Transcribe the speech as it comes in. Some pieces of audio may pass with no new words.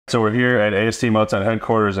So we're here at AST Moton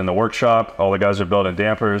headquarters in the workshop. All the guys are building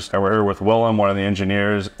dampers, and we're here with Willem, one of the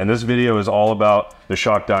engineers. And this video is all about the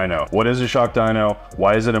shock dyno. What is a shock dyno?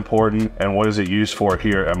 Why is it important? And what is it used for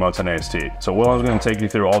here at Moton AST? So Willem's going to take you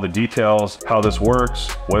through all the details, how this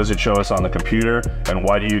works, what does it show us on the computer, and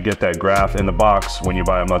why do you get that graph in the box when you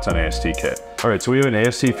buy a Moton AST kit. All right, so we have an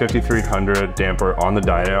AST 5300 damper on the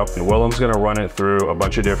dyno, and Willem's going to run it through a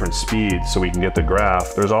bunch of different speeds so we can get the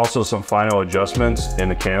graph. There's also some final adjustments in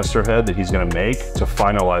the canister head that he's going to make to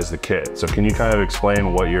finalize the kit. So can you kind of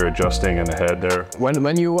explain what you're adjusting in the head there?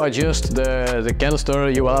 When you adjust the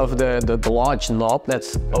canister, you will have the large knob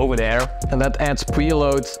that's over there, and that adds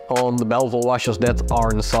preload on the bevel washers that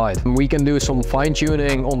are inside. We can do some fine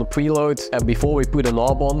tuning on the preload before we put a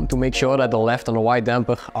knob on to make sure that the left and the right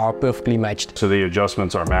damper are perfectly matched. So the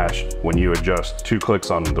adjustments are matched. When you adjust 2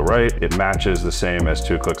 clicks on the right, it matches the same as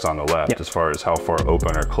 2 clicks on the left as far as how far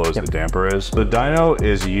open or closed the damper is. The dyno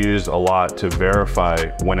is used a lot to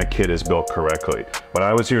verify when a kit is built correctly. When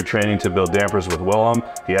I was here training to build dampers with Willem,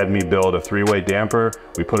 he had me build a 3-way damper.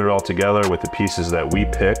 We put it all together with the pieces that we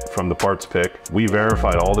picked from the parts pick. We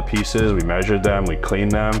verified all the pieces, we measured them, we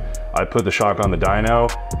cleaned them. I put the shock on the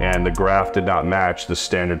dyno, and the graph did not match the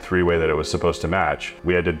standard 3-way that it was supposed to match.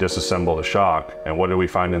 We had to disassemble the shock, and what did we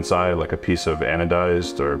find inside? Like a piece of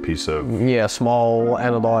anodized or a piece of... Yeah, small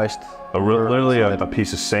anodized. Literally a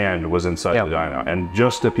piece of sand was inside the dyno, and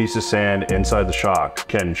just a piece of sand inside the shock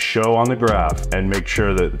can show on the graph and make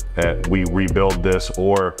sure that we rebuild this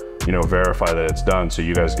or verify that it's done so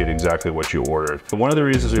you guys get exactly what you ordered. But one of the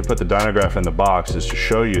reasons we put the dyno graph in the box is to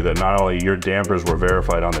show you that not only your dampers were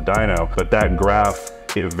verified on the dyno, but that graph,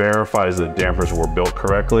 it verifies that dampers were built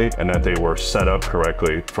correctly and that they were set up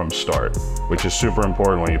correctly from start, which is super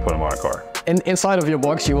important when you put them on a car. Inside of your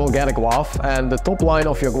box you will get a graph, and the top line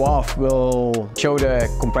of your graph will show the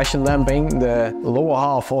compression damping. The lower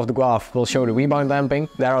half of the graph will show the rebound damping.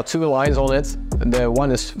 There are 2 lines on it. The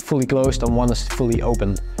one is fully closed and one is fully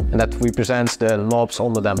open, and that represents the knobs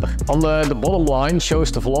on the damper. On the bottom line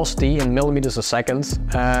shows the velocity in millimeters a second,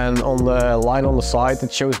 and on the line on the side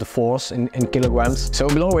it shows the force in kilograms. So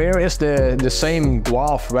below here is the same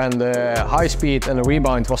graph when the high speed and the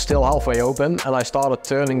rebound was still halfway open, and I started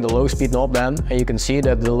turning the low speed knob then, and you can see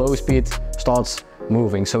that the low speed starts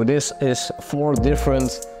moving. So this is 4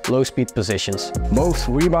 different low speed positions. Both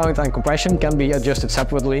rebound and compression can be adjusted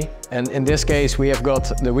separately, and in this case we have got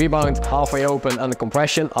the rebound halfway open and the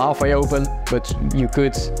compression halfway open, but you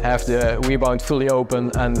could have the rebound fully open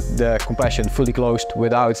and the compression fully closed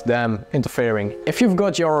without them interfering. If you've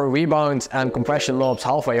got your rebound and compression knobs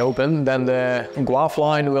halfway open, then the graph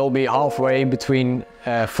line will be halfway between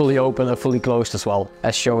fully open and fully closed as well,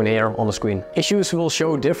 as shown here on the screen. Issues will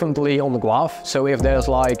show differently on the graph, so if there's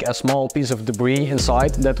like a small piece of debris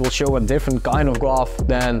inside, that will show a different kind of graph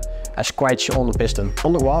than a scratch on the piston.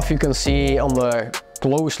 On the graph you can see on the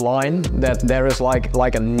closed line that there is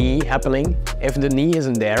like a knee happening. If the knee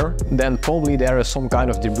isn't there, then probably there is some kind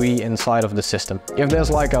of debris inside of the system. If there's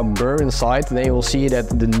like a burr inside, then you will see that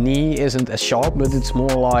the knee isn't as sharp, but it's more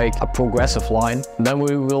like a progressive line. Then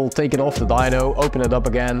we will take it off the dyno, open it up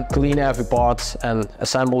again, clean every part and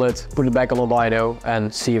assemble it, put it back on the dyno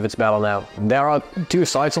and see if it's better now. There are 2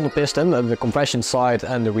 sides on the piston, the compression side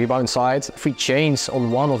and the rebound side. If we change on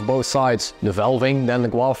one of both sides the valving, then the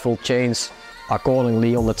graph will change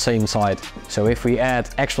accordingly on that same side. So if we add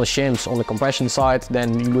extra shims on the compression side,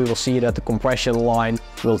 then we will see that the compression line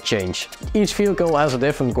will change. Each vehicle has a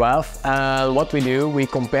different graph, and what we do, we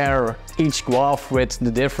compare each graph with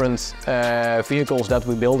the different vehicles that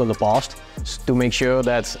we built in the past to make sure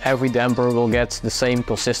that every damper will get the same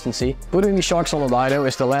consistency. Putting the shocks on the dyno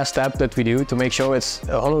is the last step that we do to make sure it's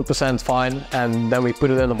 100% fine, and then we put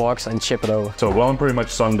it in the box and ship it over. So Willem pretty much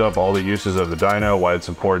summed up all the uses of the dyno, why it's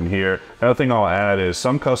important here. Another thing I'll add is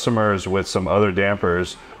some customers with some other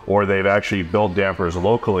dampers, or they've actually built dampers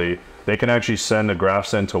locally, they can actually send the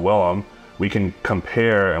graphs in to Willem. We can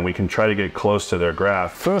compare and we can try to get close to their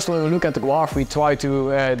graph. First, when we look at the graph, we try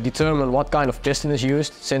to determine what kind of piston is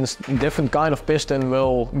used. Since different kind of piston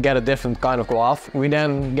will get a different kind of graph, we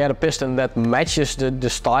then get a piston that matches the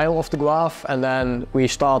style of the graph, and then we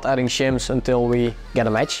start adding shims until we get a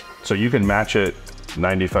match. So you can match it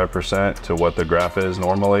 95% to what the graph is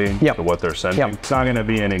normally, to what they're sending. It's not going to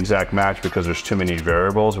be an exact match because there's too many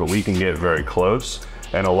variables, but we can get very close.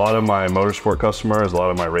 And a lot of my motorsport customers, a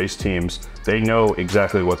lot of my race teams, they know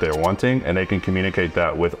exactly what they're wanting, and they can communicate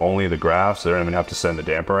that with only the graphs. They don't even have to send the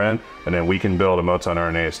damper in, and then we can build a Moton or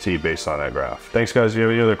an AST based on that graph. Thanks guys. If you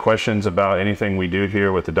have any other questions about anything we do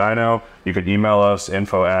here with the dyno, you can email us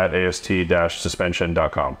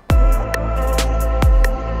info@ast-suspension.com.